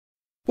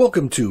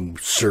Welcome to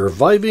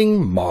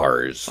Surviving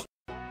Mars.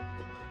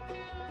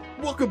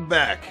 Welcome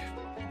back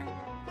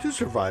to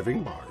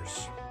Surviving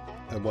Mars.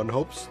 And one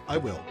hopes I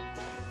will.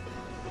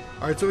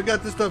 Alright, so we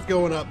got this stuff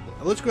going up.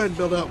 Let's go ahead and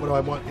build out what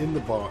I want in the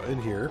bar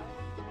in here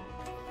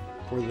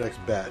for the next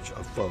batch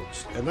of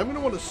folks. And I'm going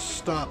to want to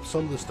stop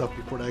some of the stuff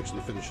before it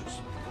actually finishes.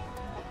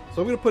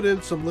 So I'm going to put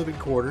in some living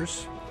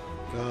quarters.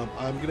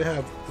 I'm going to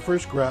have the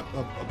first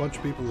a bunch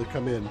of people that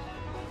come in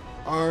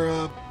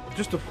are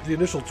just the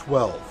initial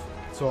 12.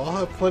 So I'll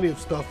have plenty of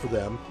stuff for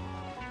them.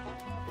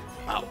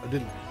 Ow, I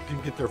didn't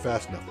get there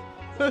fast enough.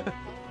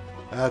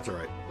 That's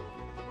alright.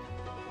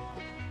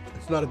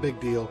 It's not a big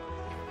deal.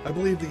 I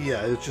believe that,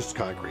 yeah, it's just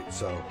concrete,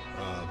 so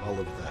I'll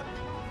live with that.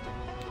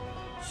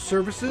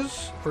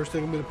 Services. First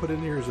thing I'm going to put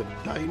in here is a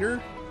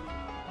diner.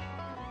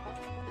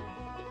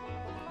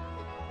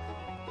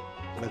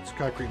 That's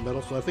concrete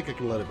metal, so I think I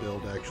can let it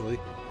build, actually.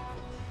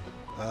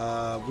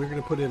 We're going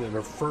to put in an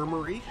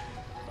infirmary.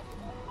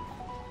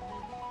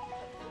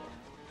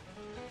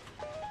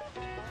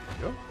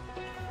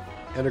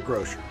 And a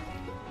grocer.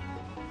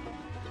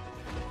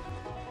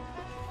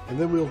 And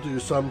then we'll do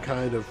some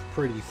kind of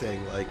pretty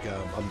thing like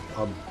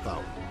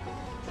fountain.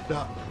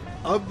 Now,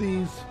 of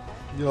these,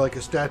 you know, like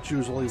a statue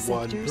is only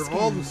one. They're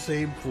all the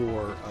same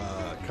for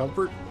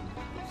comfort,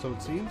 so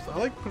it seems. I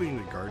like putting in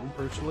a garden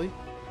personally,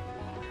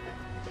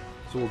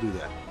 so we'll do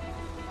that.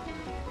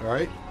 All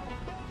right.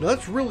 Now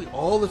that's really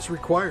all that's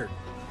required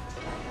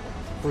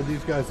for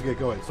these guys to get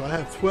going. So I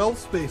have 12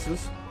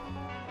 spaces.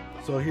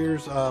 So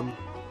here's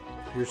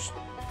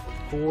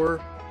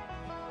 4,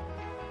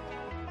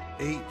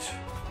 8,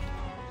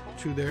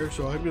 2 there.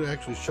 So I'm going to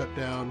actually shut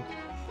down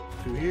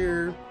 2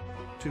 here,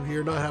 2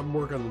 here, not have them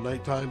work on the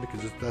nighttime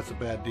because that's a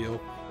bad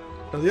deal.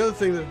 Now the other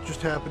thing that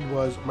just happened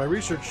was my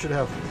research should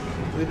have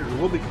completed, or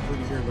will be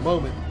completed here in a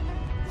moment,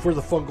 for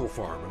the fungal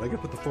farm. And I could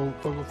put the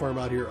fungal farm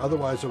out here,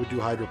 otherwise I would do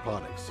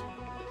hydroponics.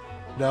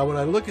 Now when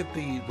I look at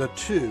the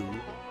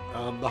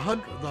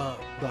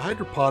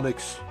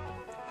hydroponics,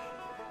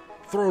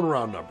 throwing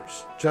around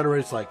numbers,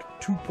 generates like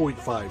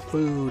 2.5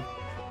 food.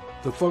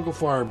 The fungal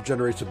farm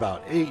generates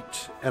about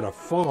 8, and a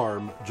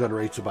farm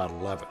generates about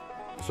 11.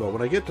 So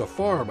when I get to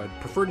farm,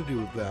 I'd prefer to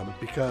do them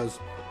because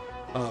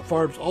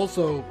farms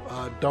also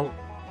don't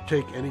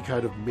take any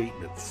kind of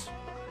maintenance,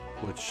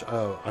 which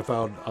I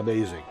found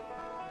amazing.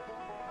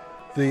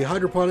 The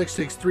hydroponics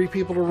takes 3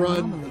 people to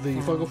run.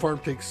 The fungal farm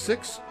takes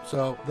 6,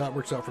 so that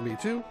works out for me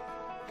too.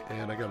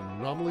 And I got an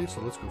anomaly,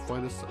 so let's go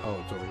find this. Oh,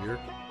 it's over here.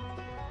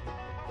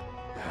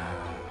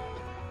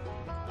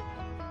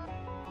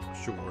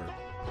 Sure.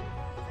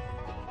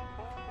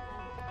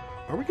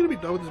 Are we going to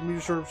be done with this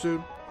meteor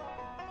soon?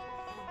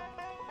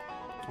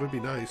 It would be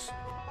nice.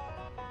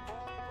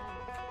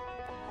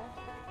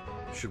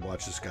 Should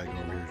watch this guy go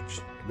over here.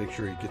 Just make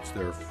sure he gets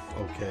there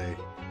okay.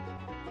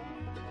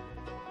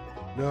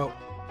 No.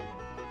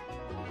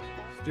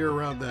 Steer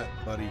around that,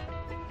 buddy.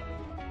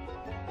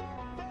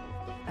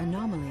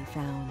 Anomaly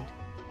found.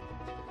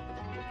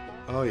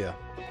 Oh, yeah.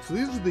 So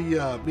these are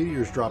the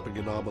meteors dropping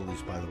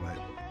anomalies, by the way.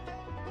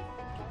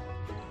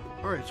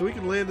 Alright, so we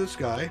can land this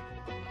guy.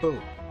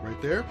 Boom.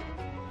 Right there.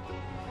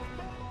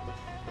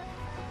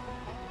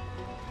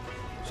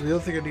 So the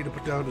other thing I need to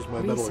put down is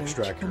my metal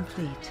extractor.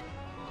 Complete.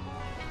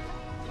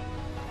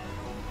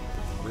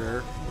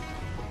 Where?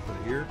 Put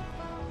it here.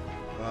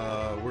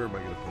 Where am I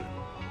going to put it?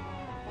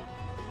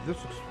 This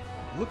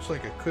looks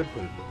like I could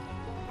put it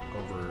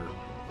over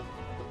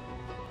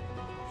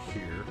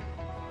here.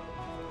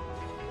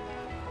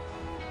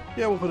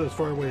 Yeah, we'll put it as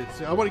far away.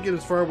 I want to get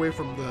as far away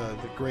from the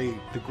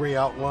gray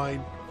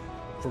outline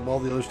from all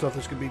the other stuff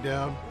that's going to be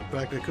down. In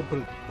fact, I could put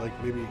it like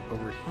maybe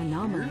over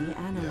Anomaly here.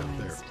 analyzed.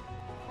 Yeah, there.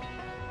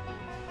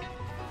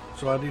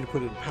 So I need to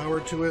put in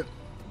power to it.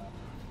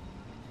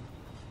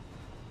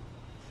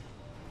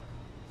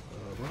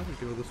 Why don't we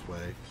go this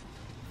way?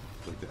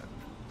 Like that.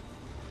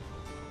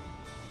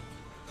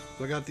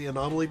 So I got the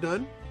anomaly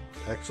done.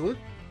 Excellent.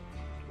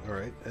 All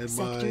right, and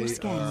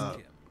my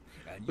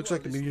looks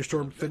like the meteor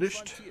storm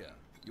finished.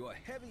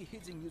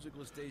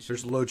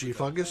 There's the low G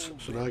fungus,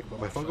 so now I can put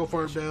my fungal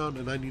farm down,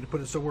 and I need to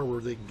put it somewhere where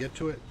they can get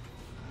to it.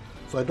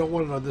 So I don't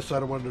want it on this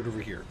side, I want it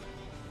over here.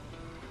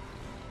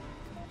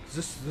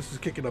 This is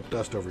kicking up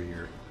dust over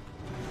here.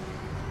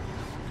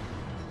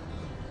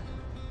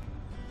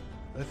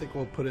 I think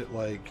we'll put it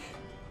like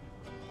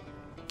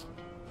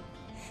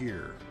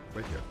here,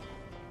 right there.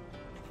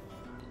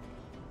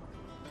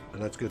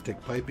 And that's going to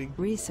take piping.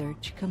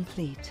 Research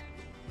complete.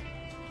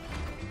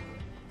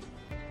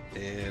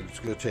 And it's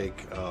going to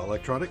take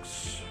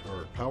electronics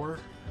or power.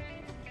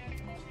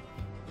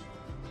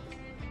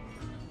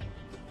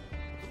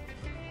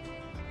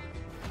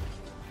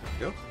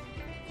 There we go.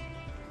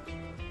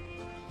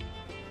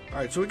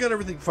 Alright, so we got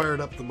everything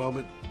fired up at the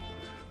moment.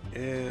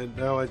 And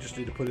now I just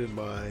need to put in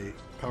my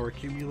power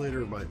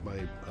accumulator, my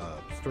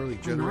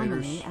Stirling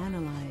generators. Anomaly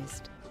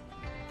analyzed.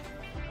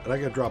 And I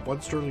got to drop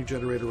 1 Stirling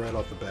generator right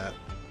off the bat.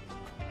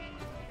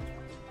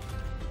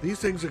 These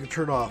things I can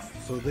turn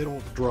off so they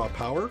don't draw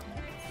power.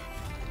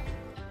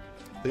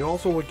 They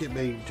also would get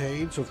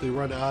maintained, so if they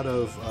run out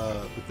of,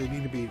 if they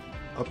need to be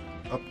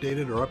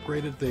updated or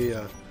upgraded,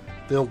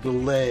 they'll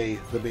delay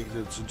the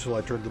maintenance until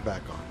I turn them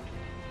back on.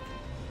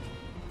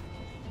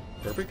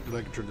 Perfect, and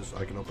I can turn this,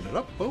 I can open it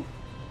up, boom.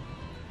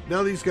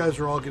 Now these guys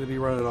are all going to be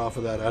running off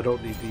of that. I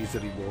don't need these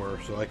anymore,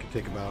 so I can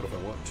take them out if I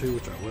want to,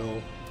 which I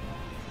will.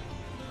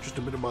 Just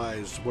to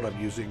minimize what I'm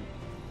using.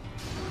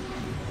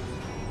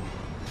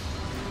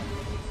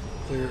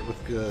 Clear it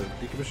with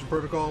decommission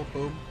protocol,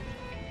 boom.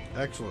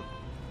 Excellent.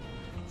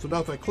 So now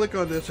if I click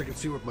on this, I can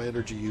see what my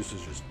energy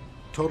usage is.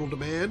 Total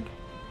demand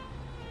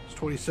is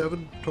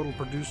 27. Total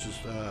produced is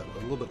a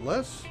little bit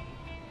less.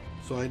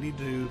 So I need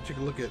to take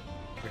a look at,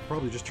 I can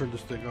probably just turn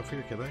this thing off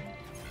here, can I?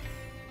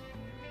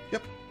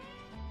 Yep.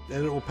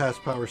 And it will pass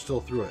power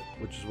still through it,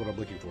 which is what I'm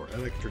looking for.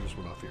 And I can turn this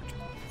one off here.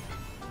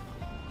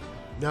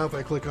 Now if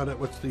I click on it,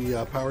 what's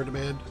the power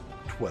demand?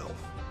 12.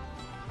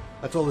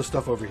 That's all this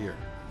stuff over here.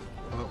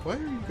 Why are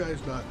you guys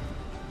not...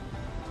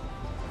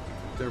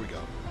 There we go.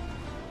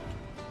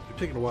 You're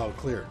taking a while to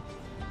clear.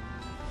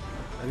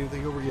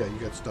 Anything over? Yeah, you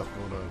got stuff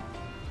going on.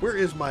 Where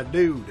is my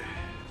dude?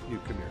 You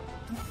come here.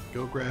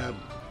 Go grab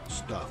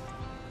stuff.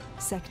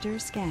 Sector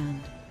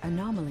scanned.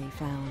 Anomaly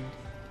found.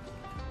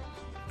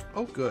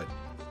 Oh, good.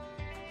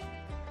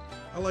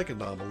 I like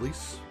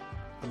anomalies.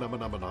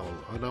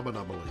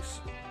 Anomalies.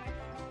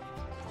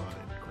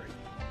 Fine, great.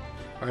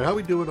 All right, how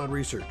we doing on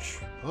research?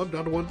 Oh, I'm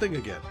down to one thing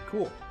again.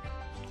 Cool.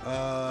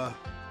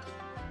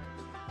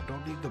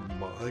 Don't need the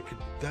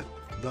that's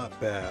not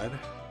bad.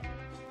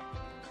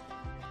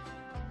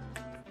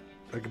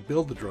 I can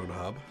build the drone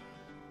hub,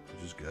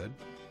 which is good.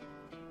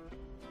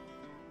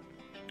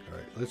 All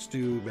right, let's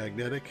do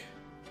magnetic.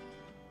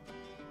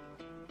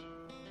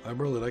 I'm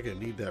really not going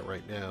to need that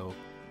right now.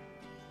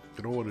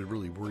 I don't want to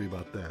really worry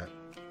about that.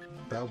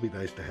 That would be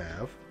nice to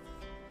have.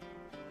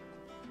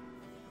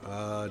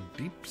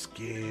 Deep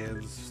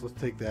scans. Let's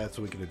take that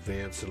so we can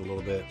advance it a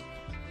little bit.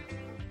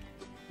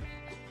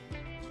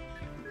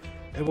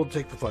 And we'll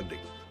take the funding.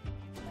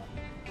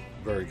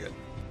 Very good.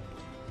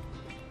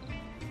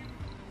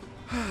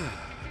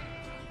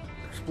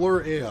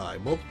 Explorer AI.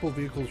 Multiple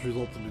vehicles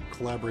result in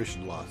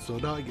collaboration loss. So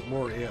now I get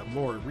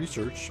more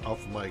research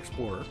off of my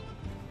Explorer,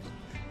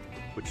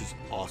 which is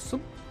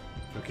awesome.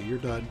 Okay, you're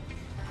done.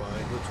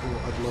 Fine. Let's go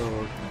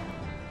unload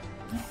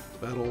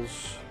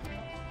metals.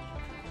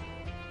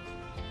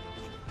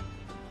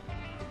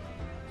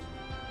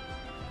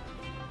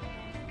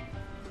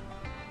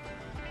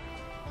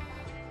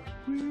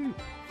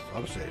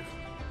 I'm safe.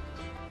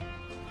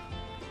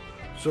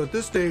 So at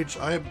this stage,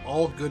 I am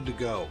all good to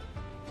go.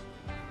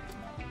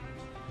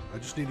 I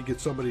just need to get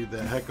somebody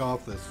the heck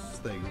off this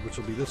thing, which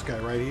will be this guy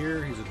right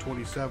here. He's a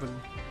 27.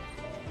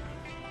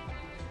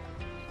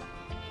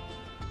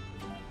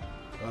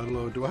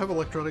 Unload. Do I have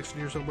electronics in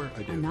here somewhere?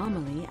 I do.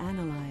 Anomaly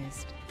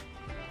analyzed.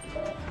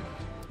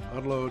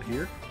 Unload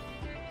here.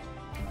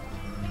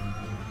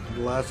 And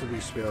the last will be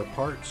spare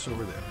parts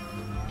over there.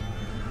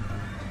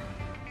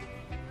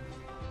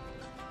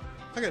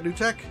 I got new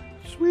tech.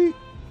 Sweet.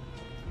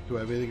 Do I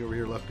have anything over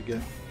here left to get?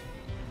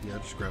 Yeah,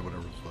 just grab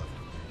whatever's left.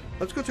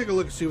 Let's go take a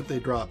look and see what they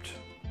dropped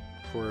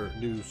for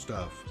new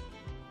stuff.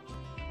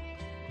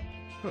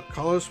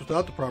 Colonists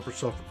without the proper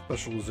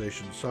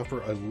specialization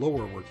suffer a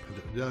lower work.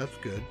 Yeah, that's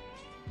good.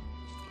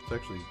 It's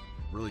actually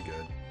really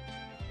good.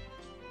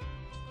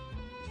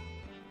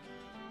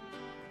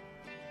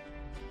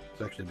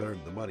 It's actually better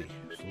than the money.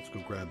 So let's go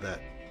grab that.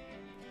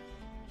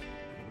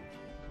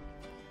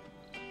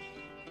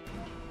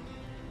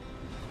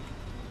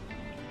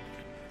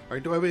 All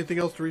right, do I have anything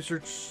else to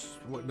research?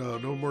 What,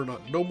 no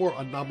more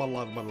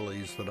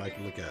anomalies that I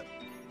can look at.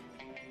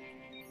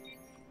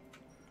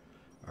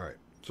 All right,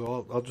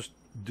 so I'll just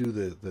do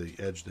the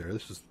edge there.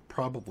 This is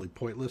probably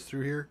pointless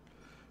through here,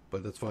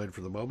 but that's fine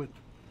for the moment.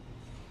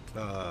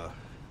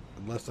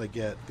 Unless I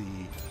get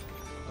the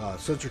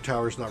sensor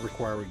towers not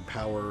requiring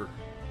power.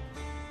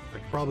 I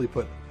could probably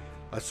put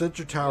a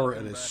sensor tower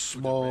and a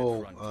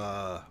small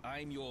a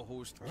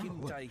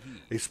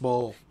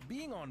small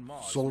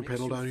solar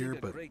panel down here,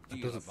 but it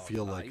doesn't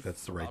feel like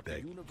that's the right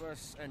thing.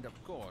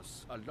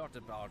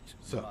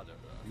 So,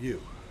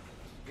 you.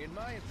 In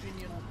my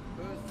opinion,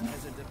 Earth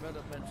as a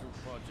developmental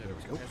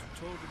project has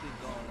totally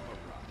gone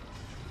awry.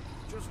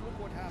 Just look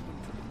what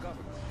happened to the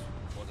government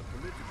or the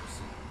political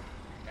scene,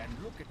 and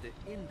look at the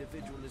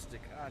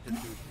individualistic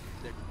attitude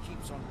that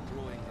keeps on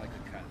growing like a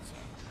cancer.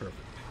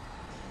 Perfect.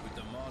 With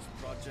the Mars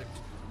project,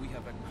 we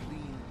have a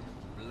clean,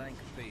 blank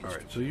page. All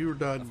right, so you were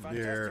done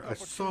there. I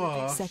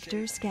saw.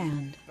 Sector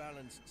scanned.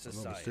 If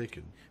I'm not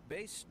mistaken.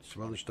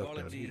 Some other stuff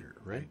down here,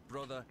 right?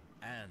 Brother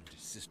and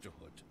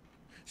sisterhood.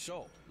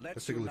 So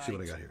let's take a look, see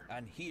what I got here.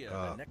 And hear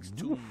the next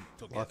tune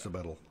together. Lots of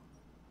metal.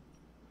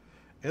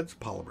 And some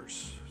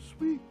polymers.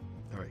 Sweet.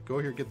 All right, go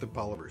here, get the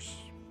polymers.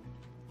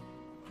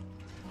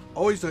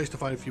 Always nice to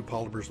find a few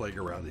polymers laying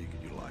around that you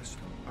can utilize.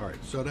 All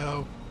right, so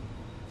now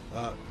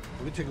let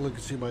me take a look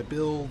and see my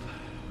build.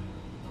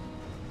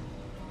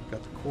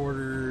 Got the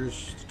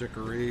quarters,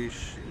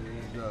 decoration.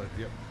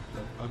 Yep,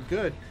 I'm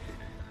good.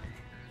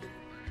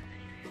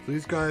 So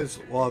these guys,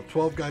 well, I'll have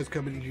 12 guys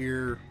coming in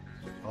here.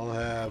 I'll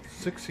have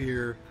 6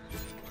 here,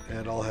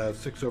 and I'll have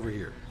 6 over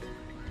here.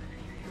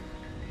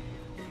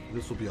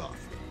 This will be off.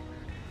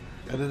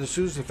 And then as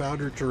soon as the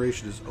founder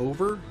iteration is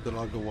over, then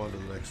I'll go on to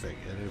the next thing.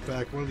 And in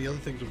fact, one of the other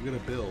things I'm going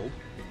to build,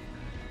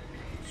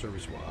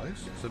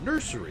 service-wise, is a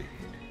nursery.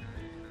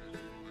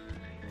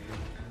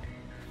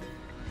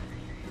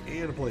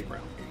 And a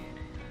playground.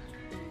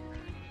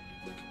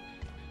 There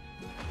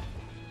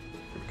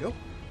we go.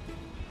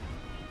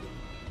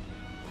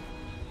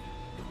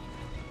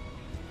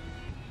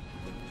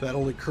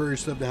 That'll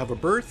encourage them to have a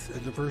birth,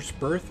 and the first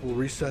birth will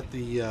reset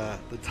the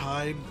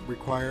time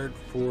required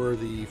for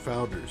the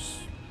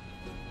founders.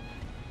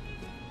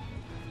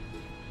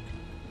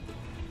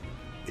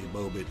 A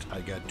moment, I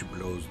got to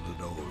blow the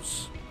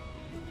nose.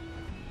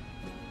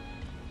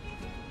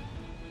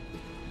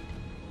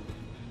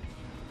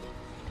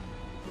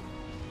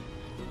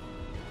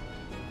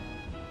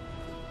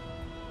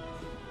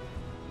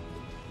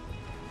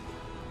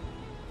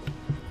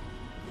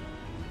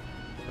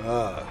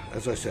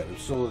 As I said, I'm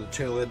still in the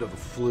tail end of a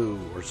flu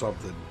or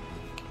something.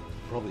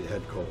 Probably a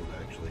head cold,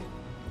 actually,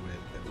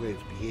 the way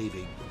it's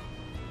behaving.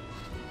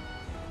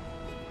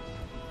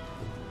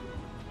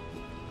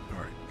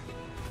 Alright.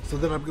 So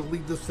then I'm going to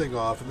leave this thing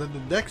off, and then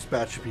the next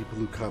batch of people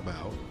who come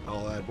out,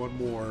 I'll add one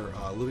more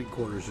living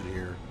quarters in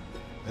here,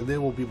 and they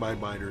will be my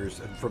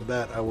miners, and from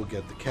that I will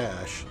get the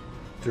cash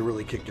to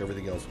really kick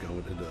everything else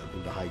going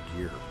into high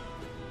gear.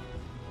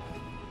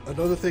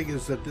 Another thing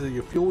is that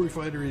the fuel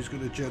refinery is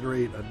going to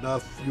generate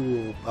enough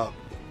fuel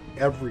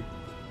every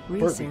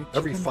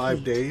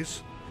 5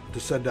 days to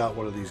send out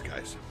one of these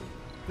guys.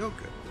 No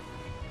good.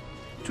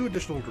 2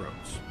 additional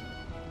drones.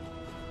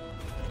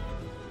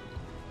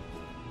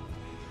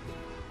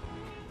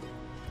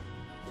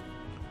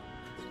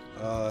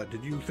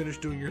 Did you finish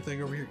doing your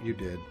thing over here? You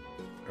did.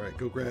 All right,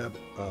 go grab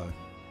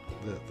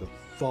the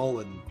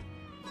fallen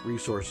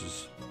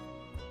resources.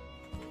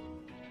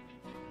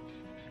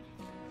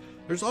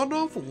 There's an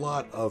awful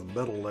lot of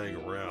metal laying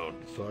around,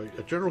 so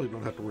I generally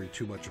don't have to worry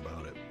too much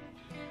about it.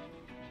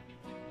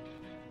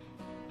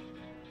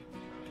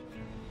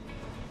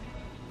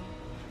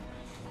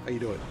 How you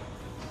doing?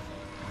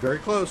 Very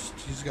close.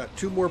 He's got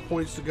 2 more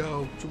points to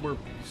go, 2 more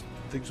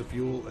things of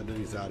fuel, and then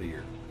he's out of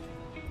here.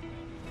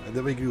 And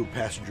then we can do a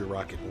passenger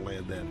rocket and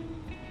land then.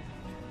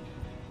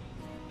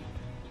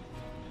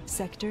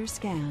 Sector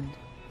scanned.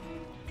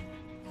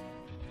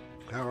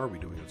 How are we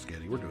doing on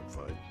scanning? We're doing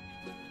fine.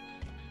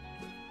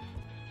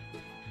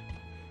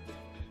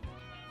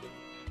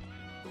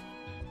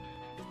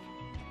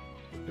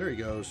 There he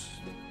goes.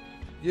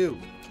 You.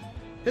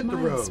 Hit the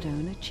road.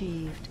 Milestone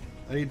achieved.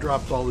 And he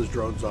drops all his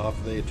drones off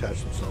and they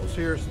attach themselves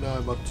here. So now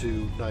I'm up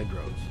to 9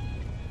 drones.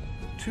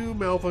 2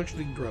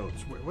 malfunctioning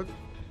drones. Wait, what?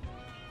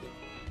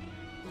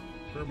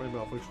 Where am I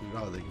malfunctioning?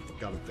 Oh, they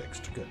got it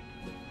fixed. Good.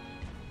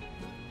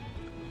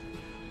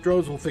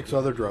 Drones will fix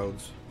other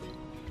drones.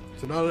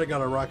 So now that I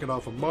got a rocket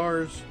off of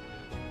Mars,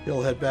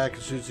 he'll head back.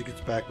 As soon as he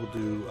gets back, we'll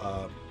do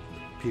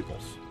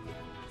Peoples.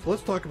 So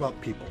let's talk about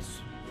Peoples.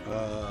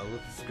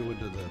 Let's go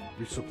into the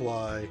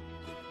resupply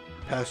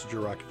passenger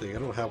rocket thing. I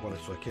don't have one,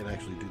 so I can't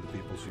actually do the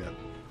Peoples yet.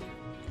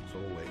 So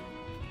we'll wait.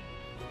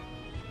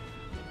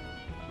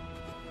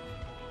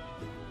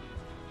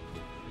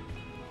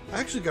 I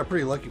actually got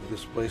pretty lucky with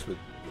this placement,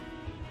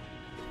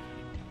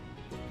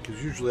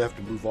 because usually I have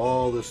to move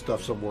all this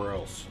stuff somewhere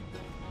else.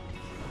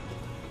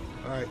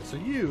 Alright, so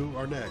you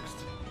are next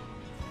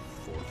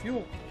for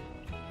fuel.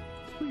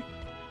 Sweet.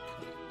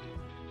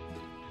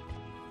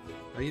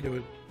 How you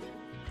doing?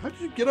 How did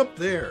you get up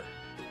there?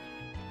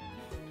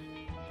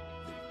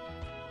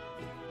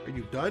 Are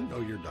you done?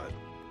 Oh, you're done.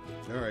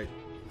 Alright.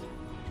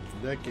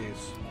 In that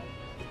case,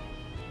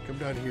 come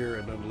down here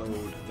and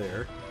unload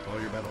there all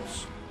your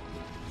metals.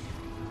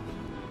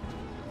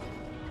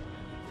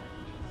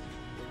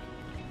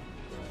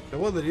 Now,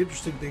 one of the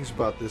interesting things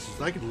about this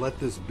is I can let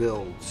this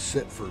build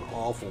sit for an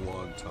awful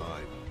long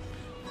time.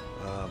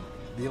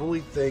 The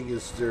only thing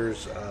is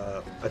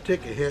I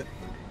take a hit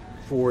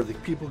for the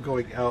people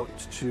going out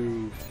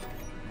to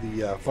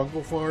the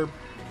fungal farm.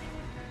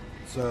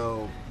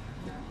 So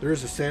there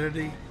is a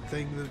sanity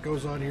thing that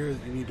goes on here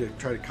that you need to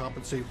try to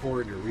compensate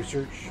for in your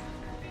research.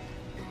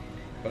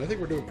 But I think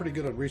we're doing pretty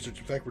good on research.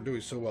 In fact, we're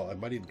doing so well, I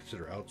might even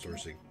consider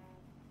outsourcing.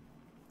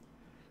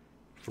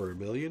 For $1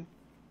 million?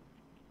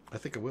 I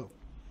think I will.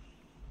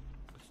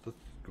 Let's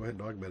go ahead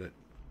and augment it.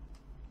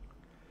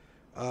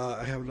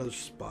 I have another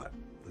spot.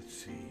 Let's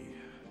see.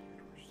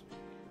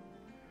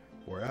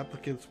 More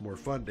applicants, more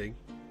funding.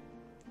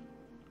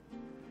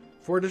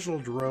 4 additional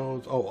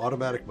drones. Oh,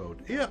 automatic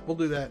mode. Yeah, we'll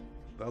do that.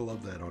 I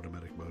love that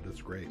automatic mode.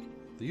 That's great.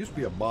 There used to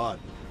be a mod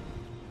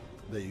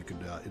that you could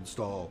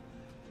install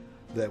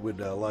that would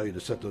allow you to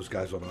set those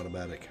guys on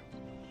automatic.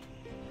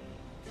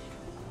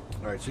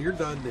 Alright, so you're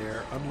done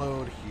there.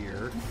 Unload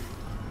here.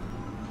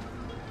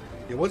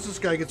 Yeah, once this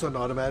guy gets on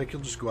automatic,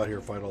 he'll just go out here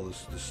and find all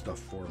this stuff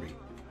for me.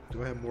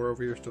 Do I have more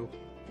over here still?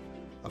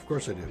 Of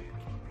course I do.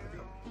 I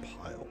got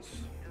piles.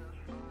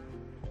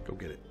 Go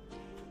get it.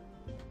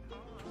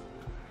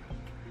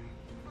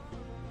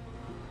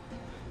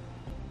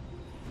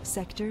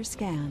 Sector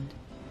scanned.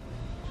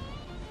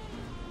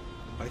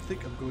 I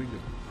think I'm going to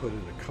put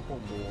in a couple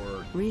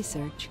more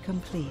Research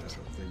complete.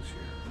 things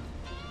here.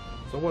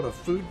 So I want a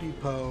food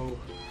depot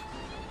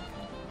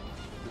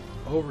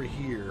over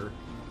here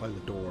by the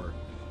door,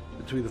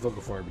 between the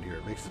fungal farm and here.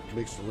 It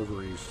makes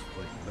deliveries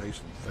like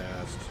nice and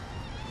fast.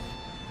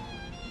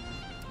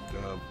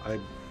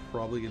 I'm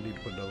probably gonna need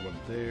to put another one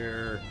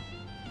there.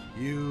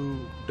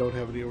 You don't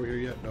have any over here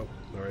yet? Nope.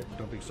 All right,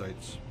 dumping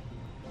sites.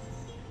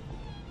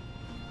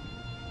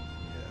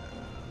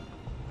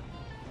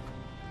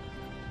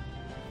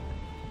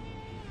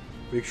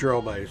 Make sure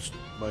all my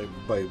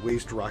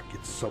waste rock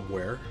gets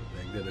somewhere.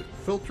 Magnetic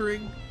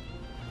filtering.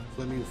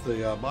 So that means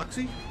the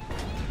Moxie.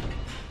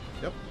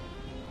 Yep.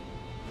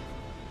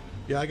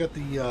 Yeah, I got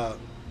the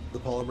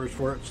polymers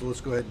for it. So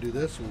let's go ahead and do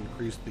this. We'll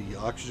increase the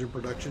oxygen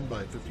production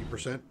by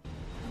 50%.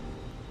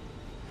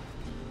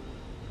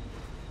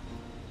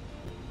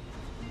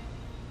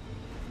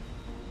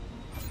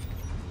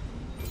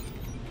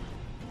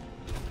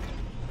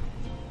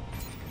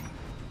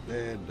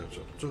 And that's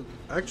it. So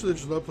actually,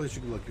 there's another place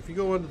you can look. If you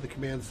go onto the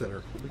command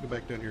center, let me go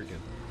back down here again.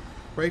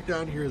 Right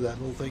down here, that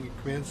little thing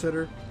at command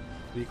center,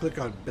 when you click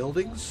on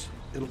buildings,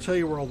 it'll tell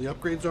you where all the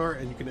upgrades are,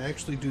 and you can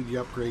actually do the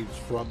upgrades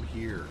from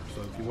here.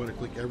 So if you want to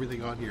click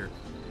everything on here,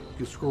 you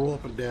can scroll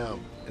up and down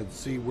and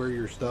see where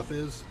your stuff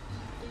is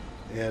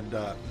and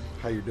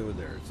how you're doing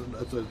there.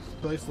 It's a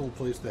nice little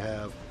place to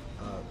have,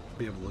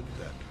 be able to look at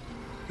that.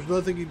 There's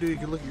another thing you can do. You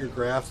can look at your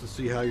graphs and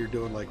see how you're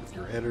doing, like with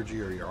your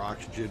energy or your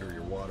oxygen or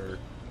your water.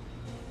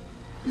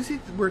 You see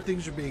where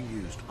things are being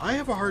used. I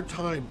have a hard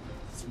time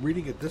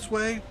reading it this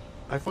way.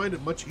 I find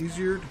it much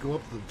easier to go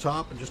up to the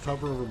top and just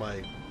hover over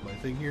my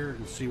thing here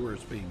and see where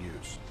it's being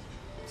used.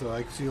 So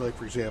I can see, like,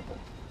 for example,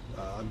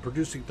 I'm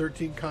producing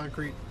 13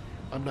 concrete.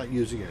 I'm not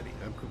using any.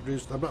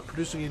 I'm not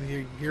producing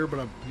anything here, but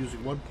I'm using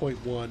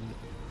 1.1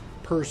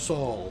 per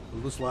sol,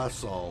 this last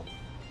sol,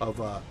 of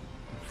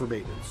for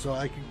maintenance. So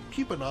I can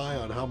keep an eye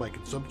on how my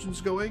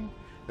consumption's going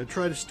and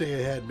try to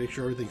stay ahead and make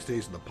sure everything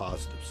stays in the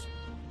positives.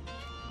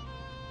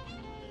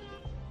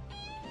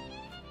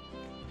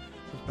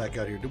 Back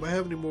out here. Do I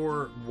have any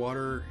more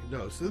water?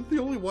 No. So this is the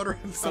only water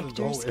I've found in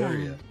the whole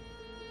area.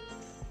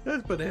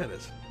 That's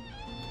bananas.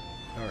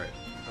 Alright.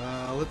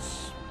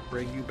 Let's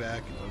bring you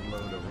back and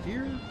unload over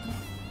here.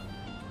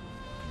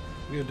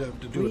 We're going to have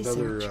to do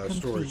another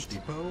storage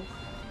depot.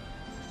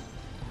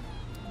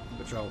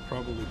 Which I'll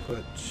probably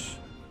put...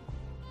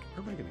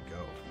 Where am I going to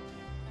go?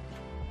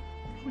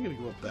 I'm going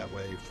to go up that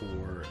way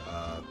for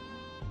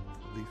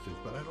these things.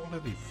 But I don't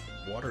have any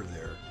water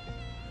there.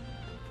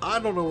 I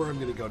don't know where I'm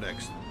going to go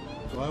next.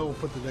 So I will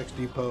put the next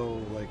depot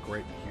like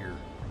right here.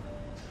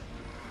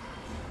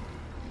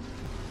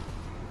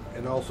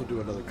 And also do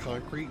another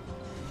concrete.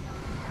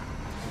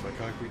 So my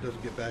concrete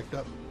doesn't get backed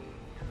up.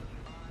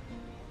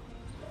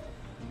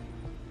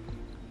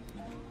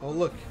 Oh,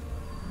 look.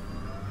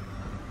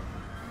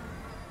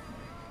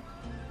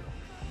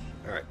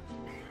 Alright.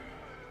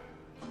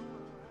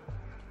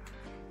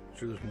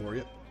 Sure there's more.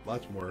 Yep,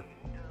 lots more.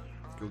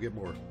 Go get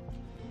more.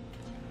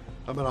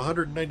 I'm at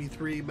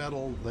 193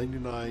 metal,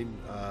 99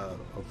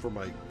 for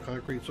my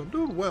concrete, so I'm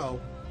doing well.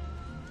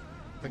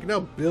 I can now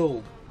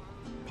build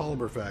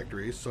polymer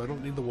factories, so I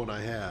don't need the one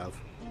I have.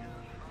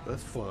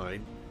 That's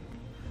fine.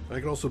 And I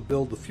can also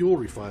build the fuel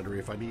refinery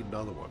if I need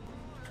another one,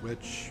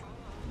 which...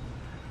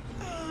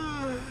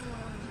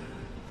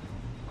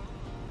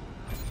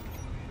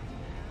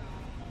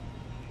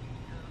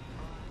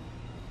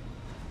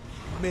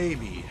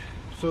 maybe.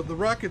 So the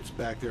rocket's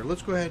back there.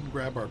 Let's go ahead and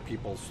grab our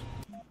peoples.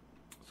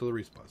 So the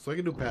respawn. So I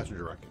can do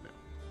passenger rocket now.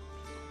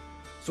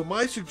 So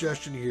my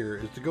suggestion here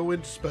is to go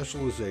into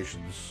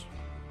specializations,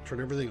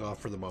 turn everything off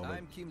for the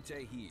moment.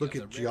 Look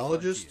at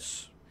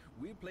geologists,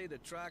 we play the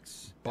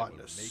tracks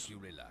botanists. make you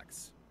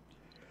relax.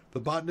 The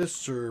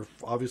botanists are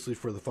obviously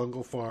for the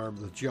fungal farm.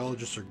 The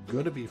geologists are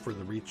going to be for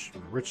the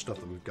rich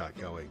stuff that we've got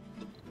going,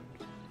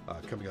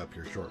 coming up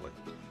here shortly.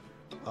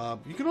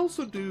 You can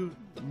also do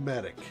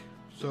medic.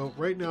 So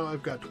right now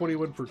I've got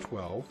 21 for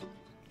 12.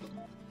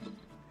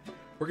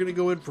 We're going to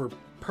go in for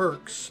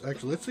perks.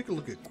 Actually, let's take a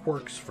look at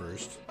quirks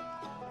first.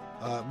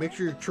 Make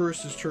sure your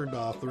tourist is turned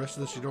off. The rest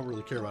of this you don't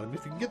really care about. I mean,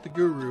 if you can get the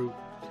guru,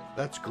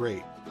 that's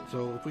great.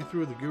 So if we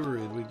threw the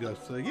guru in, we'd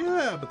just say,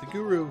 yeah, but the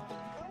guru,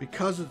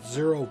 because it's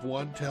 0 of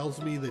 1,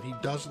 tells me that he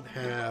doesn't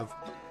have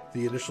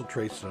the initial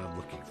traits that I'm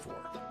looking for.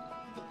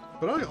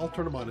 But I'll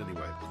turn them on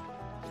anyway.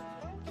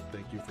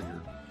 Thank you for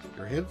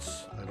your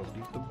hints. I don't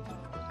need them.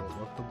 I don't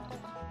want them.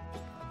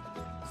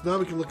 So now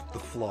we can look at the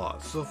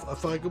flaws. So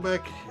if I go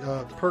back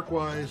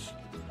perk-wise,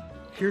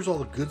 here's all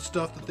the good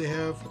stuff that they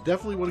have.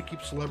 Definitely want to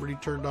keep Celebrity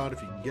turned on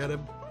if you can get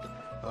him.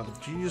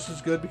 Genius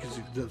is good because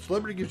the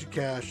Celebrity gives you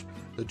cash.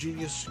 The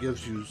Genius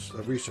gives you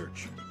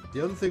research.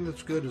 The other thing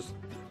that's good is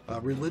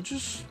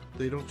Religious.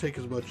 They don't take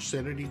as much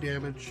sanity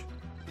damage.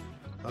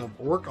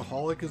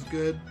 Workaholic is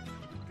good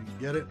if you can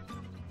get it.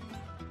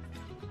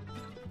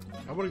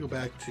 I want to go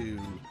back to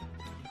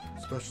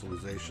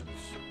specializations.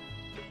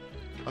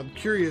 I'm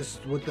curious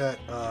what that,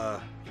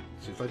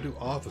 see if I do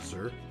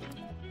officer,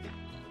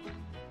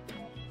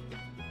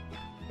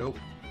 Nope.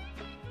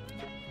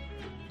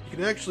 You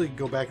can actually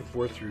go back and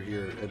forth through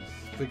here and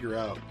figure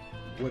out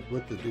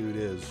what the dude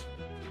is.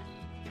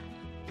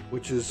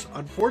 Which is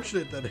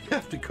unfortunate that I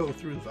have to go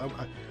through this.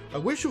 I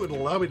wish it would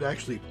allow me to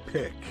actually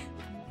pick.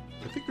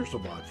 I think there's a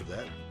mod for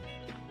that.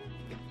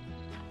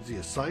 Is he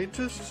a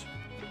scientist?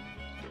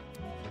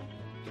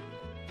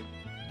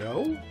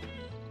 No?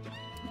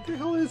 What the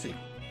hell is he?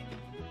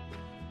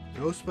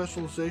 No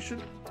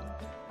specialization?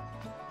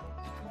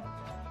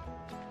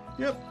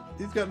 Yep,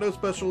 he's got no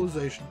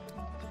specialization.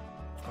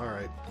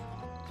 Alright.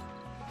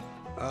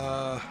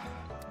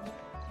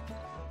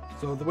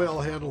 So the way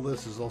I'll handle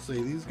this is I'll say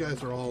these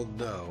guys are all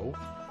no.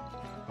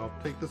 I'll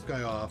take this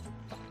guy off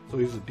so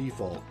he's a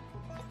default.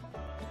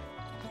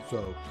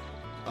 So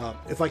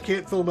if I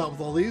can't fill him out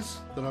with all these,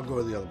 then I'll go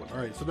to the other one.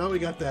 Alright, so now we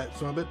got that.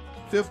 So I'm at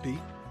 50.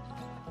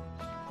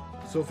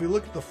 So if we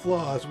look at the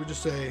flaws, we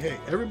just say, hey,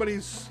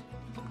 everybody's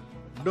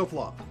no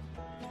flaw.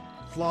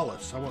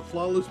 Flawless. I want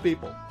flawless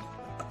people.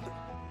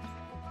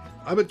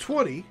 I'm at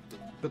 20,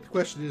 but the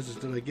question is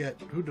who did I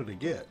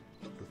get?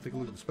 Let's take a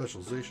look at the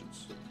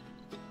specializations.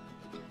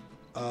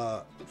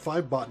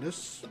 5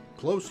 botanists,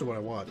 close to what I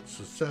want.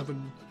 So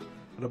 7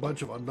 and a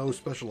bunch of no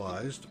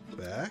specialized.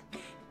 Back.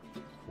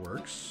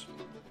 Works.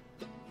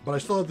 But I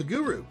still have the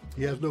guru.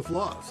 He has no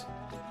flaws.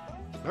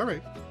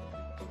 Alright.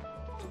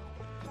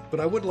 But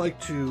I would like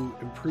to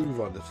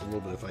improve on this a little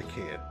bit if I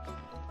can.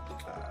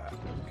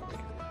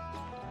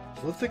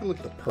 So let's take a look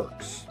at the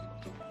perks.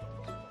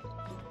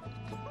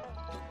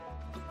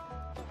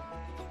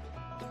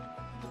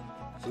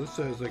 So this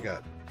says I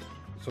got...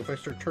 So if I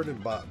start turning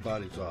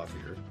bodies off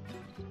here...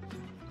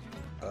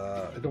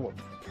 I don't want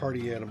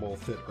party animal,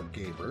 fit, or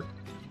gamer.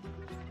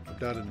 I'm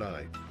down to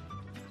 9.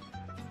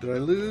 Did I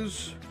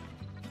lose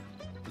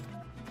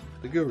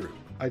the guru?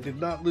 I did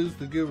not lose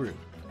the guru.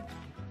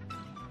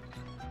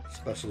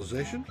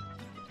 Specialization?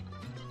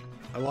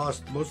 I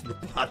lost most of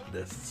the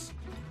botanists.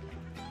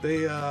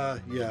 They,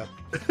 yeah.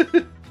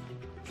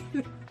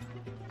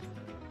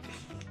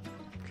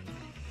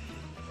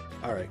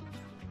 Alright.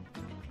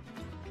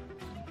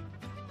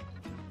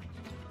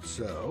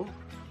 So...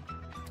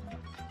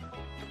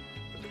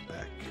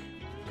 back.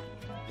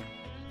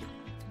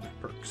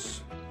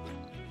 Perks.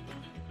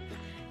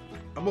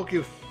 I'm okay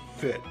with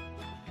fit.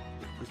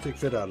 Let's take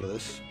fit out of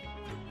this.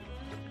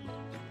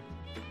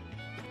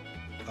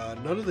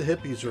 None of the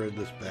hippies are in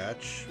this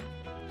batch.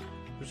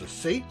 There's a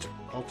saint.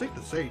 I'll take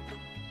the saint.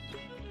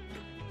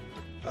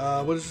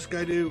 What does this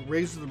guy do?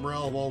 Raises the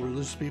morale of all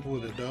religious people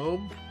in a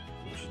dome,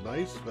 which is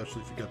nice,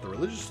 especially if you got the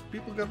religious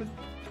people coming.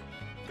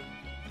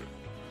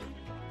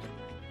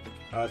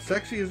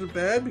 Sexy isn't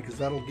bad because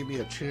that'll give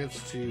me a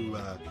chance to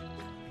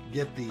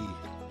get the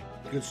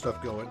good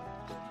stuff going.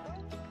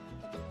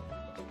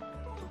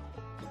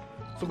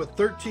 So I'm at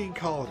 13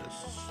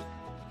 colonists.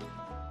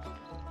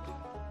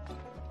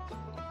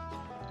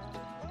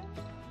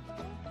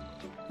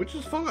 Which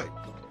is fine.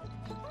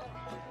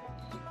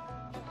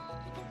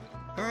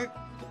 Alright,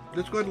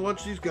 let's go ahead and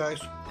launch these guys.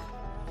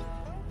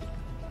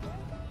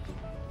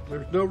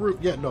 There's no room.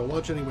 Yeah, no,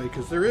 launch anyway,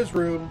 because there is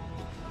room.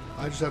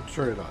 I just have to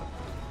turn it on.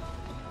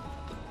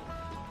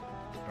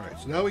 Alright,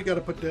 so now we got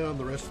to put down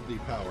the rest of the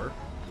power.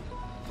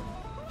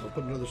 I'll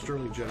put another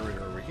Stirling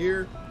generator over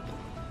here.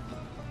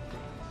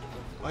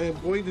 I am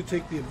going to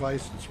take the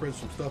advice and spread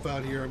some stuff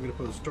out here. I'm going to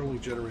put a Stirling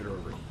generator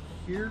over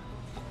here.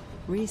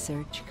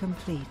 Research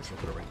complete. I'll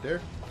put it right there.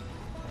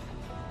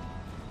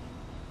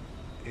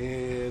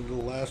 And the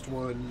last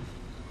one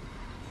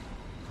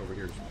over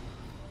here.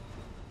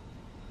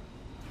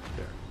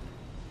 There.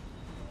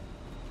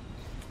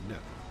 Now,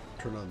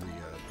 turn on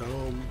the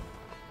dome.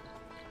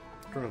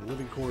 Turn on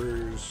living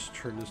quarters.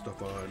 Turn this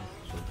stuff on.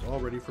 So it's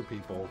all ready for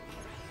people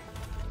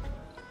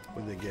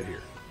when they get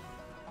here.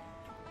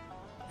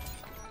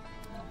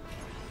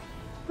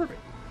 Perfect.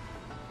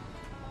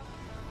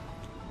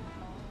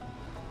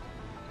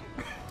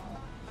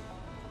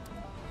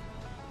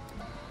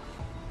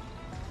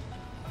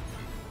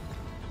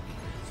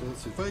 So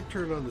let's see, if I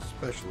turn on the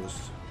specialist,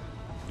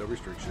 no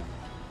restriction.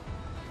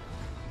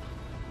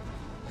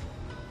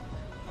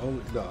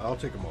 Only, no, I'll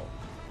take them all.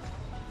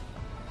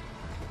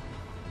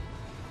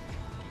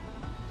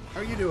 How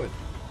are you doing?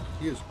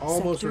 He is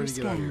almost ready to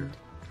get out of here.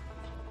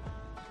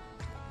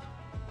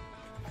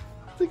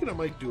 I'm thinking I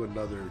might do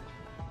another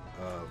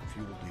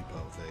fuel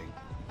depot thing.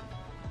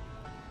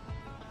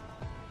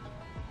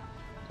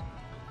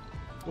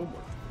 One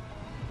more.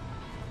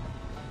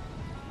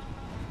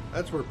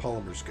 That's where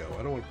polymers go.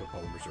 I don't want to put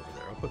polymers over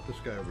there. I'll put this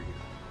guy over here.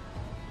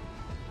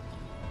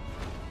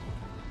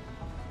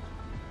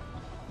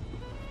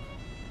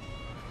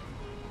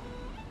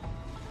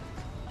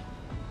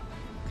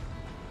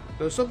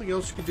 Now, something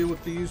else you can do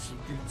with these,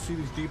 you can see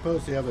these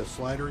depots, they have a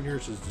slider in here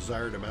that says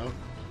desired amount.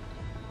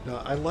 Now,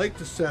 I like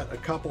to set a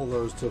couple of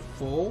those to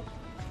full.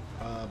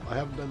 I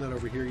haven't done that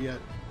over here yet,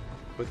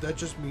 but that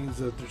just means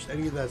that if there's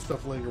any of that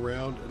stuff laying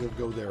around, it'll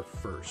go there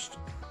first.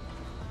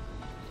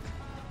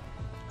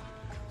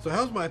 So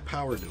how's my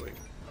power doing?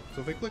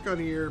 So if I click on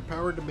here,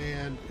 power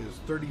demand is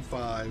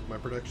 35, my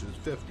production is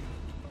 50.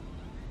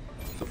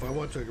 So if I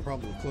want to, I can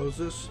probably close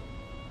this.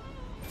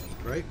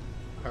 Right?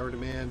 Power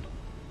demand,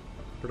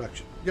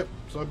 production. Yep,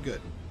 so I'm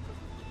good.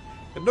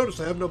 And notice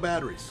I have no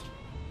batteries.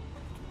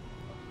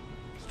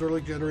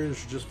 Stirling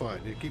generators are just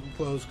fine. You keep them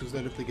closed because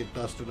then if they get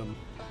dust in them,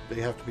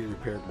 they have to be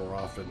repaired more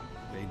often,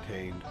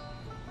 maintained.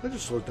 That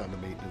just slows down the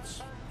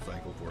maintenance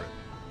cycle for it.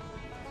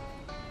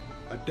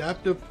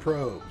 Adaptive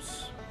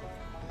probes.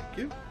 Thank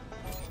you.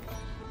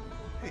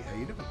 Hey, how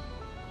you doing?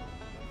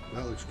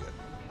 That looks good.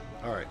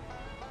 All right.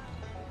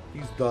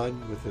 He's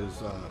done with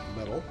his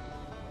metal.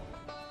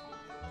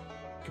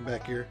 Come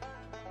back here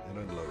and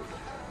unload.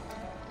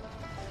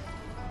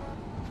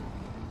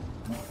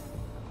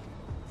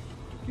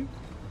 Thank you.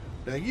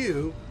 Now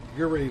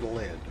you're ready to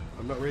land.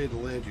 I'm not ready to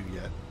land you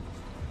yet.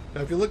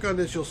 Now if you look on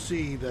this, you'll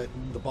see that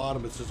in the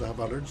bottom it says I have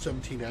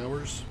 117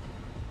 hours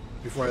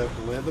before I have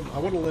to land them. I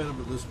want to land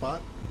them at this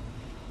spot.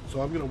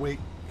 So I'm going to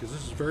wait because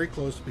this is very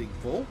close to being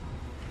full.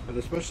 And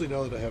especially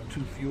now that I have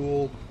two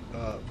fuel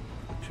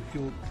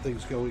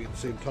things going at the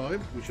same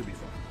time, we should be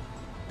fine.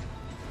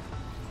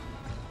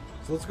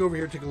 So let's go over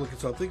here and take a look at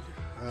something.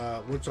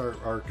 What's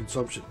our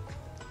consumption?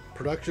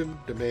 Production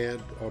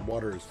demand on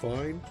water is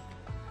fine.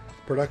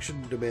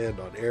 Production demand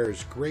on air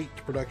is great.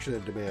 Production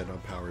and demand on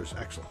power is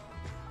excellent.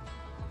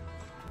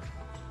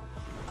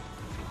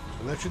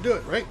 And that should do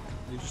it, right?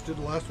 You just did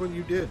the last one?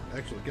 You did.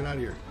 Excellent. Get out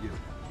of here.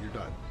 You're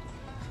done.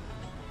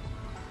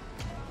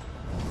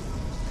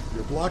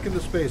 You're blocking the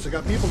space. I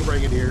got people to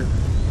bring in here.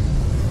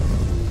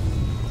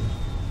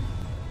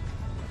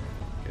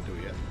 Can't do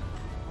it yet.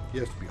 He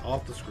has to be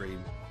off the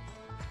screen.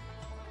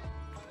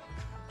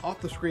 Off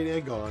the screen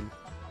and gone.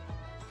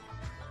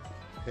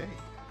 Hey.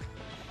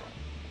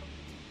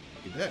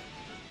 Look at that.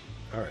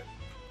 Alright.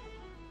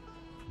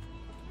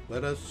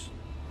 Let us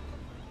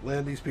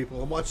land these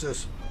people. And watch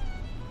this.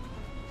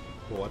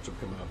 We'll watch them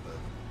come out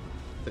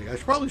the thing. I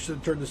probably should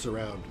have turned this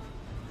around.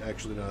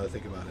 Actually, now that I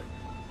think about it.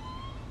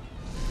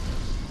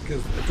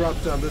 Because it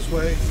drops down this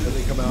way, and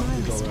they come out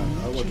and go around.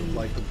 I wouldn't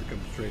like them to come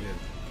straight in.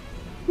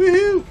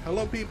 Woohoo!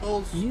 Hello,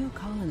 peoples! New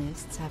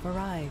colonists have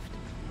arrived.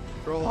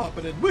 They're all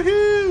hopping in.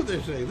 Woohoo! They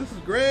say, this is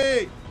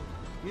great!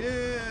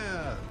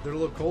 Yeah! They're a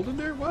little cold in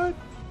there? What?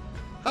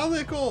 How are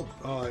they cold?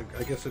 Oh,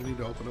 I guess I need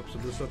to open up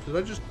some of this stuff. Did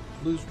I just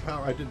lose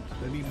power? I didn't.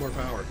 I need more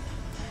power.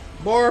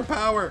 More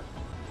power!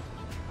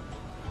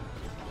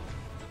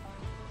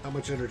 How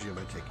much energy am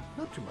I taking?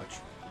 Not too much.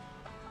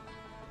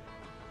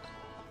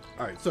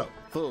 Alright, so,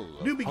 full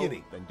new of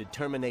beginning. Hope and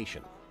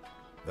determination.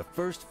 The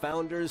first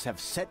founders have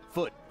set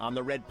foot on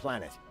the Red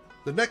Planet.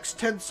 The next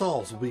 10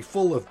 sols will be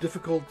full of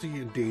difficulty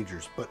and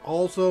dangers, but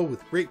also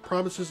with great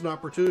promises and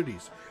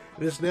opportunities.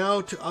 It is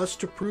now to us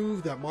to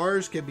prove that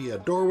Mars can be a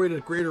doorway to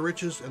greater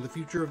riches and the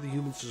future of the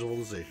human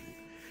civilization.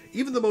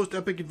 Even the most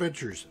epic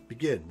adventures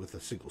begin with a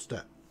single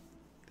step.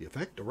 The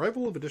effect?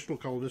 Arrival of additional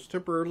colonists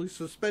temporarily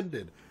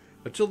suspended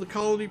until the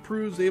colony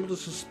proves able to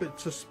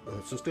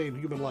sustain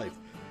human life.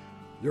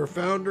 Your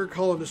founder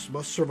colonists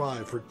must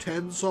survive for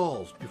 10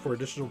 sols before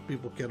additional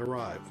people can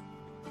arrive.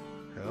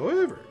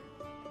 However,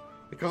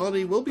 the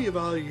colony will be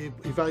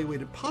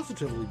evaluated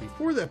positively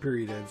before that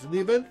period ends in the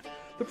event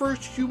the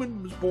first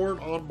human was born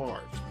on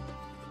Mars.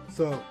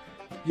 So,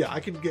 yeah, I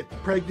can get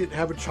pregnant and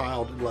have a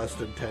child in less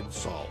than 10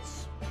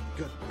 sols.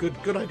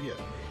 Good idea.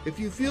 If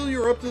you feel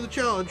you're up to the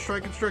challenge, try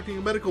constructing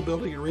a medical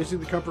building and raising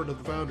the comfort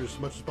of the founders as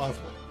much as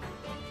possible.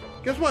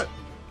 Guess what?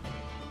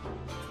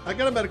 I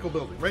got a medical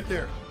building right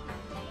there.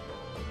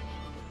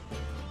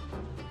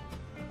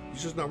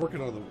 He's just not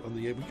working on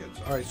the weekends.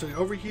 All right, so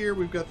over here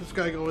we've got this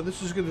guy going.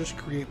 This is going to just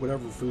create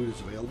whatever food is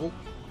available.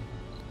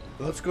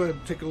 Let's go ahead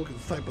and take a look at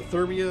the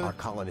hypothermia. Our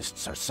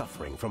colonists are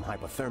suffering from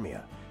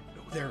hypothermia.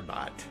 No, they're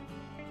not.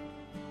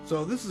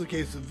 So this is a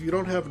case of if you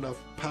don't have enough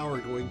power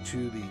going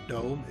to the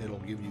dome, it'll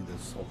give you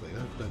this whole thing.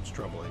 That's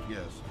troubling.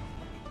 Yes,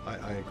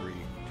 I agree.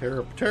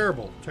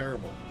 Terrible.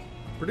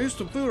 Produced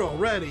some food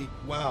already.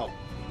 Wow,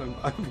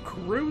 I'm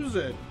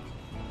cruising.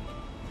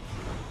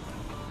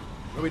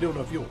 Are we doing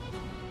enough fuel?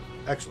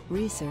 Excellent.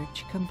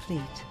 Research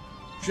complete.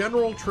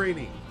 General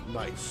training.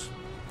 Nice.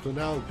 So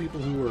now the people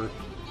who are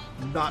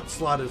not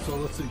slotted. So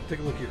let's see. Take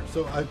a look here.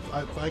 So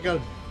I got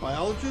a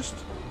biologist.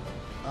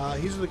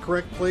 He's in the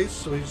correct place,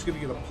 so he's going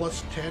to get a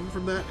 +10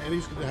 from that, and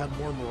he's going to have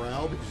more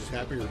morale because he's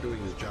happier doing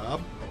his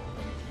job.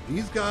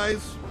 These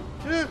guys,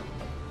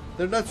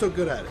 they're not so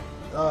good at it.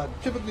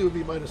 Typically it would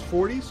be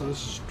 -40, so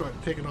this is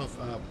taking off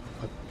a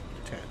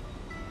 10.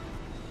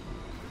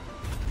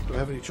 Do I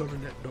have any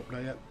children yet? Nope,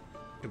 not yet.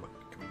 Come on,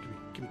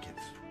 give me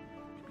kids.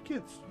 Give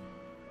me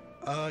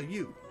kids.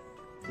 You.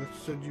 Let's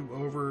send you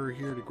over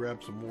here to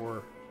grab some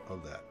more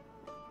of that.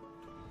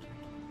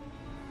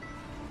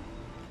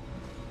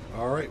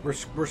 All right,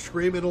 we're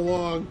screaming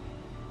along.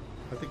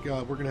 I think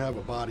we're going to have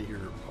a body here,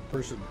 a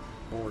person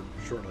born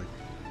shortly.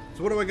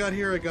 So what do I got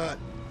here? I got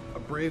a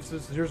brave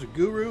citizen. Here's a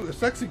guru, a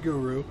sexy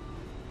guru,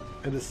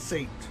 and a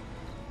saint.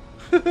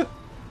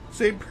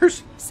 Same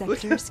person.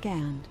 Sector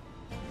scanned.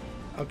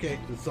 Okay,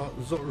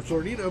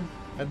 Zornitum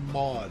and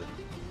Maud.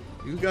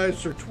 You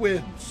guys are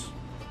twins.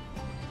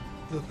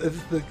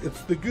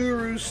 It's the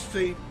guru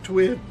saint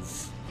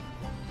twins.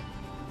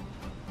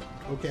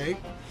 Okay.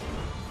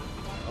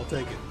 I'll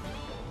take it.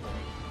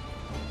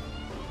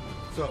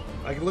 So,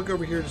 I can look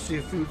over here to see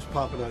if food's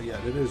popping out yet.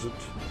 It isn't.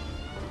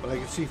 But I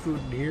can see food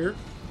in here.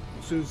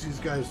 As soon as these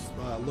guys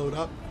load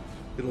up,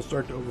 it'll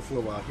start to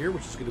overflow out here,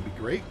 which is going to be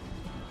great.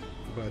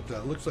 But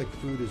it looks like the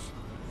food is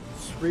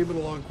screaming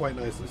along quite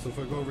nicely. So if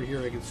I go over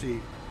here, I can see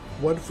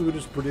one food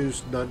is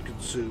produced, none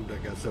consumed. I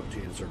got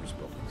 17 service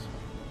buildings.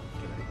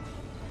 Okay.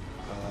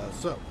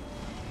 So,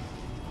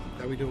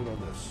 how are we doing on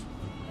this?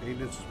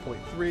 Maintenance is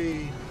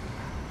 0.3.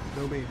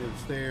 No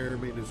maintenance there.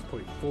 Maintenance is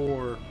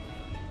 0.4.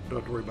 Don't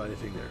have to worry about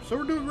anything there. So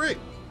we're doing great.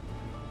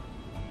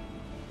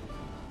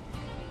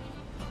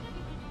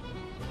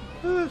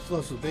 Still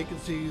have some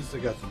vacancies. I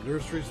got some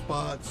nursery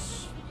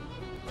spots.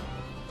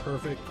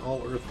 Perfect.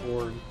 All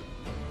earthborn.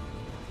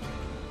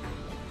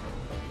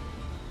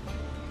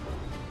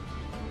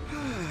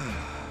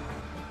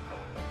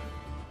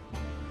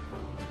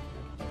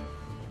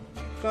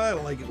 I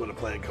don't like it when a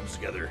plan comes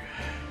together.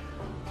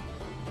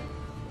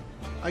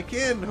 I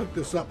can hook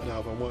this up now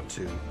if I want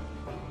to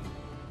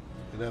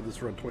and have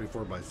this run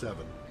 24/7,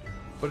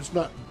 but it's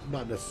not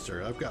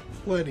necessary. I've got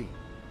plenty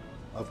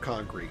of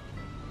concrete,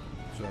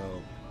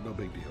 so no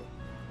big deal.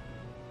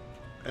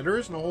 And there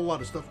isn't a whole lot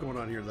of stuff going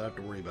on here that I have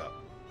to worry about.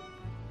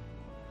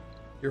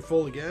 You're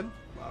full again?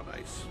 Wow,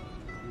 nice.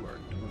 You are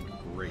doing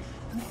great.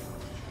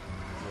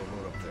 We'll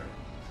load up there.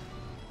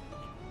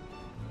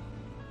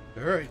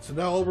 Alright, so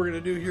now all we're going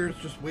to do here is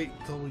just wait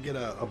until we get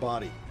a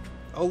body.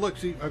 Oh, look,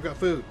 see, I've got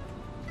food.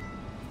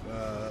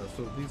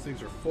 So these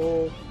things are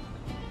full.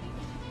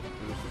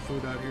 There's some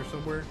food out here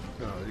somewhere.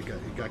 No,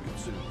 it got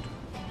consumed.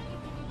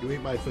 You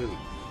ate my food.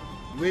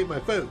 You ate my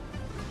food.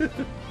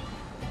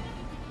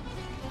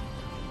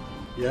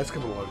 Yeah, it's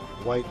coming along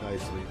quite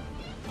nicely.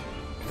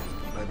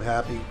 I'm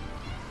happy.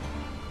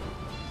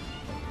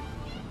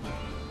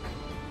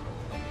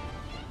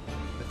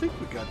 I think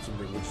we got some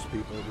religious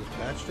people in this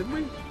batch, didn't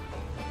we?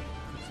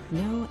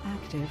 No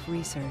active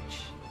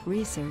research.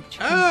 Research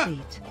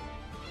complete.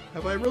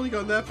 Have I really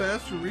gone that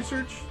fast through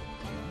research?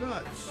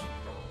 Nuts.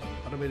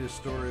 Automated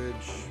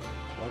storage,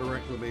 water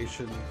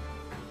reclamation,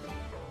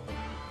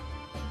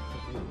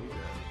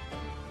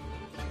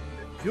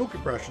 fuel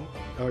compression,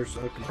 or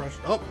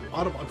compression. Oh,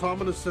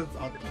 autonomous sense.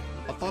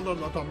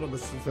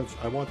 Autonomous sense.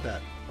 I want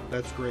that.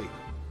 That's great.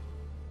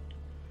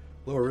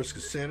 Lower risk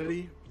of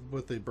sanity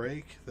with a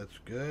break. That's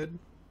good.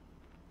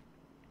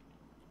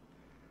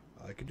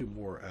 I could do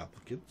more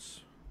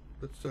applicants.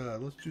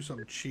 Let's do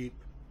something cheap,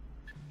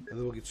 and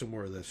then we'll get some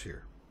more of this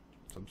here.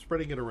 So I'm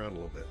spreading it around a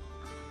little bit.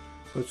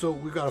 But so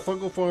we've got a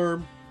fungal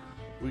farm,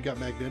 we've got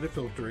magnetic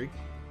filtering,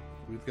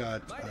 we've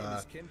got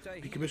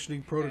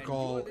decommissioning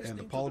protocol and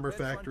the polymer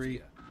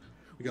factory.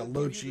 We got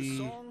low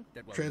G,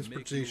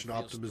 transportation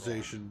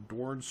optimization,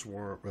 drone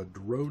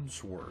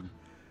swarm,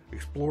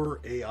 explorer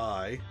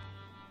AI,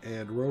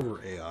 and rover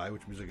AI,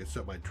 which means I can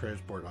set my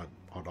transport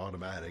on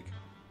automatic.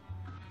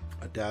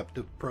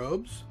 Adaptive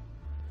probes,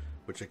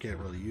 which I can't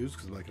really use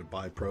because I'm not going to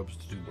buy probes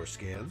to do more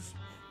scans.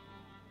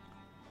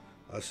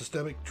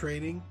 Systemic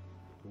training.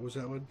 What was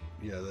that one?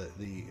 Yeah,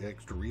 the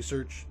extra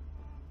research.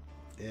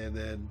 And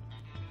then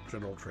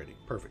general training.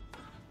 Perfect.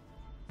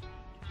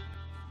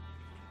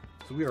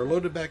 So we are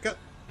loaded back up.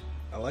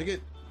 I like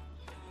it.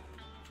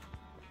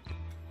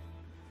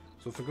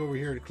 So if I go over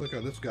here and click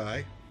on this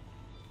guy,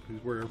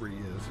 who's wherever he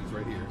is, he's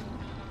right here.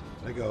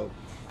 I go,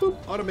 boop,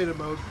 automated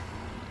mode.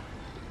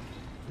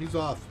 He's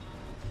off.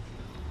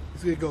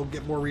 He's going to go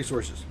get more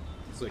resources.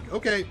 It's like,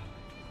 okay,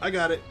 I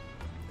got it.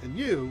 And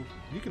you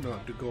can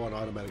go on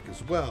automatic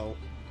as well.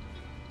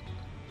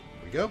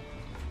 There we go.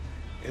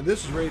 And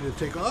this is ready to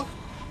take off.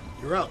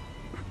 You're out.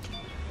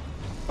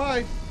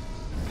 Bye.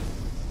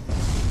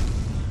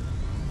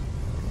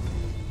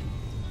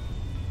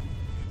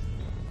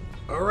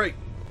 All right.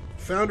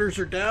 Founders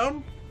are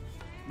down.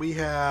 We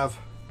have...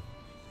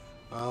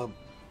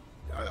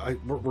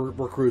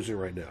 we're cruising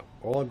right now.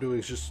 All I'm doing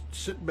is just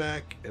sitting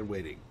back and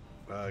waiting.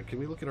 Can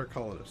we look at our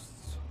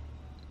colonists?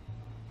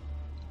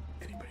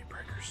 Anybody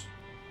breakers?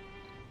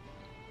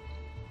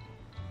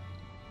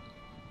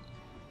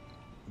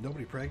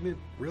 Nobody pregnant?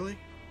 Really?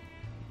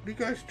 What are you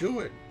guys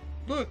doing?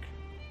 Look,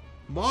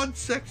 Maud's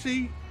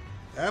sexy.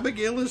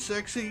 Abigail is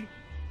sexy.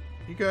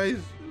 You guys,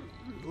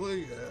 look,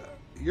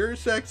 you're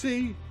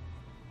sexy.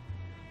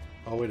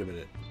 Oh, wait a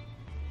minute.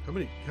 How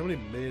many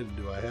men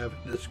do I have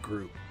in this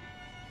group?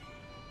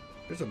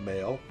 There's a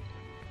male.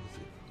 Let's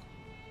see.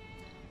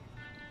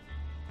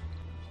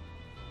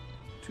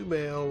 2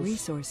 males.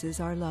 Resources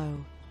are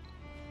low.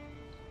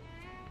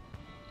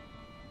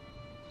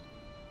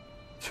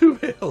 2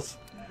 males.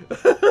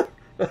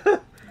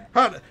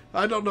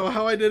 I don't know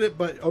how I did it,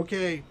 but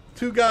okay.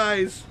 2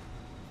 guys,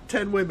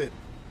 10 women.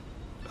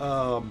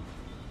 I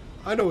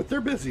know what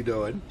they're busy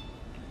doing.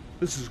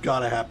 This has got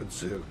to happen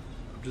soon.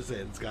 I'm just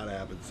saying, it's got to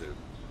happen soon.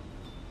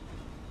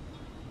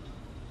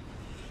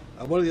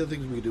 One of the other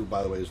things we can do,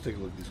 by the way, is take a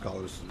look at these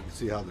colors so we can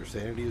see how their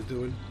sanity is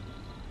doing.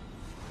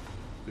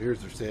 So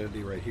here's their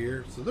sanity right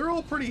here. So they're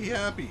all pretty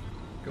happy.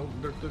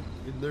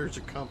 There's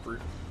your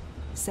comfort.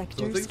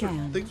 Sector So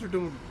scanned. things are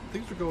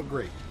going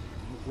great.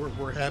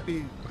 we're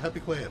happy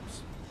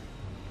clams.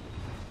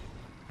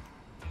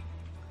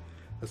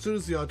 As soon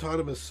as the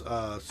autonomous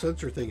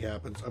sensor thing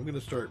happens, I'm going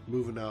to start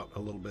moving out a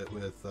little bit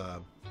with...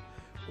 well,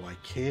 I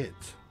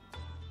can't.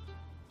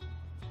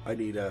 I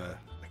need a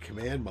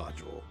command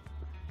module.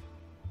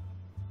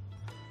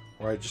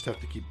 Or I just have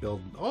to keep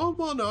building... Oh,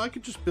 well, no, I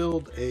could just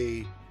build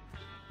a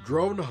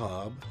drone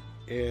hub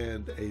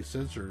and a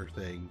sensor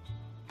thing.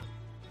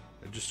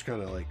 And just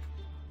kind of like,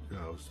 you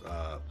know,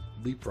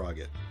 leapfrog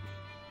it.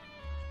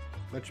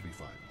 That should be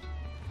fine.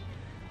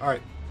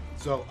 Alright.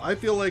 So I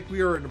feel like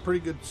we are in a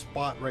pretty good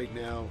spot right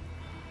now.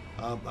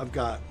 I've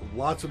got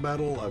lots of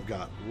metal. I've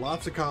got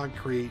lots of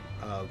concrete.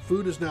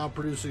 Food is now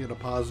producing at a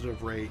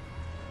positive rate.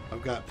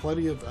 I've got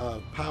plenty of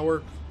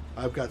power.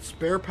 I've got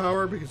spare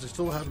power because I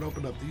still haven't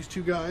opened up these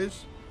two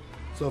guys.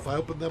 So if I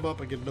open them up,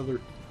 I get another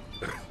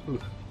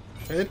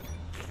head.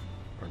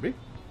 Pardon me.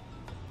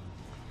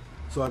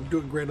 So I'm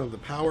doing great on the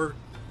power.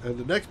 And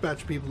the next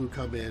batch of people who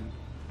come in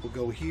will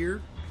go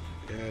here.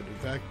 And in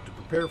fact, to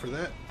prepare for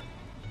that,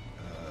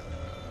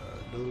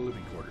 another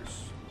living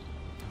quarters.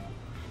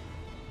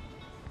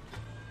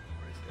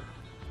 Right there.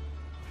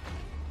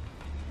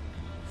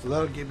 So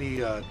that'll give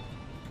me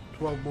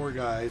 12 more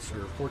guys,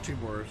 or 14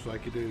 more, so I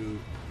could do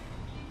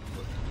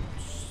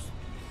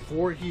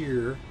 4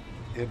 here,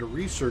 and a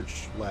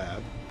research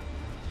lab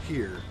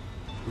here,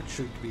 which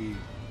should be...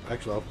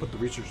 Actually, I'll put the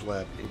research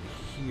lab in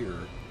here,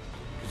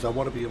 because I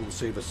want to be able to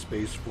save a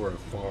space for a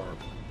farm.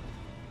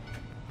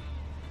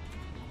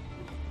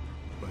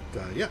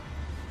 But, yeah.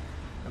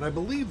 And I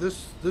believe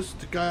this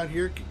guy out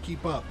here can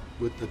keep up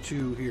with the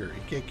 2 here.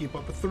 He can't keep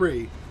up with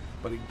 3,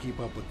 but he can keep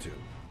up with 2.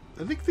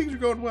 I think things are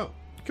going well.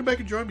 Come back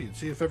and join me and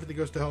see if everything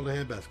goes to hell in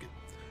a handbasket.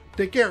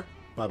 Take care.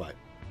 Bye-bye.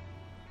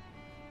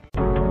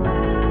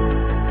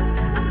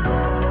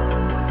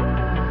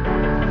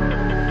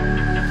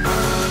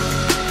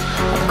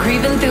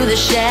 Creeping through the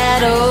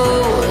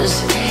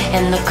shadows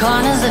in the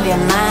corners of your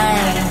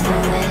mind.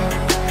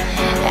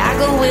 I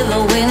go where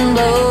the wind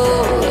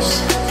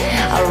blows.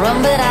 I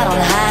run but I don't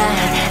hide.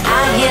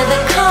 I hear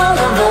the call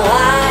of the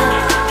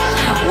wild,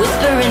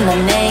 whispering the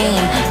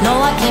name.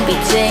 No, I can't be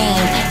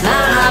tamed. My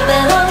heart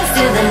belongs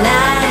to the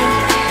night.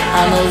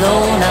 I'm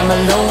alone, I'm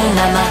alone,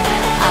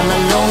 I'm a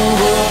lone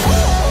wolf.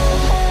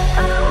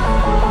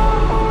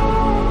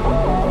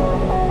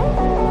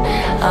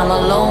 I'm a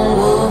lone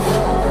wolf.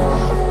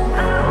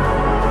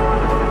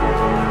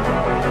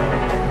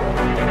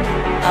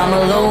 I'm a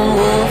lone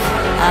wolf.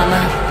 I'm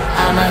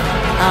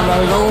a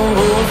lone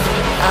wolf.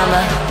 I'm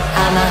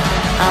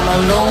a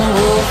lone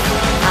wolf.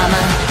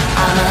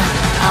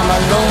 I'm a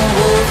lone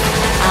wolf.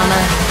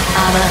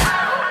 I'm a